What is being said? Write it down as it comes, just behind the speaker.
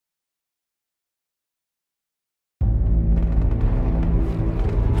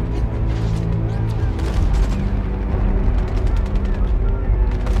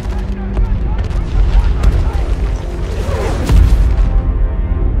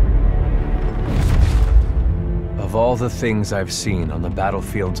Of all the things I've seen on the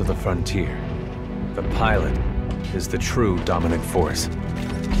battlefields of the frontier, the pilot is the true dominant force.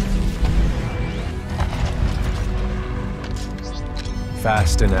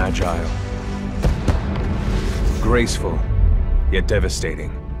 Fast and agile. Graceful, yet devastating.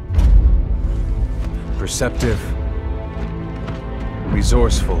 Perceptive,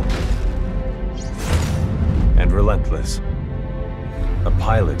 resourceful, and relentless. A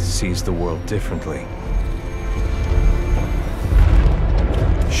pilot sees the world differently.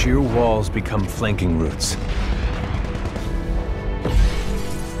 Sheer walls become flanking routes.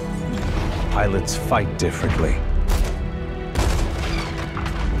 Pilots fight differently.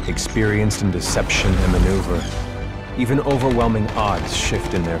 Experienced in deception and maneuver, even overwhelming odds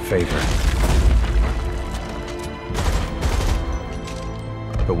shift in their favor.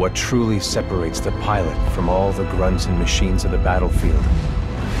 But what truly separates the pilot from all the grunts and machines of the battlefield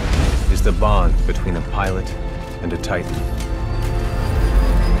is the bond between a pilot and a Titan.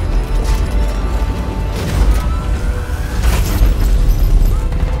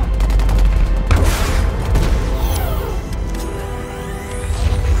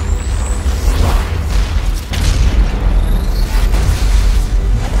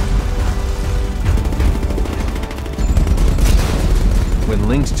 When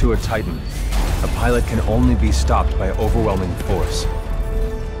linked to a Titan, a pilot can only be stopped by overwhelming force,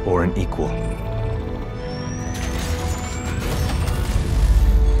 or an equal.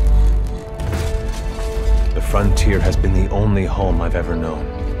 The frontier has been the only home I've ever known.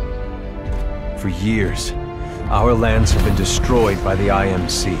 For years, our lands have been destroyed by the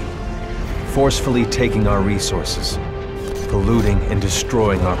IMC, forcefully taking our resources, polluting and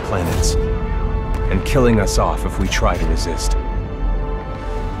destroying our planets, and killing us off if we try to resist.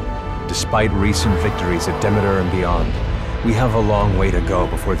 Despite recent victories at Demeter and beyond, we have a long way to go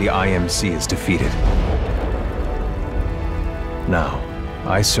before the IMC is defeated. Now,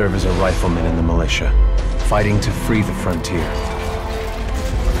 I serve as a rifleman in the militia, fighting to free the frontier.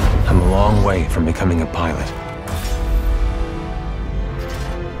 I'm a long way from becoming a pilot.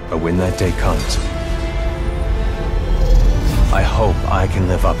 But when that day comes, I hope I can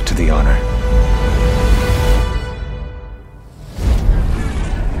live up to the honor.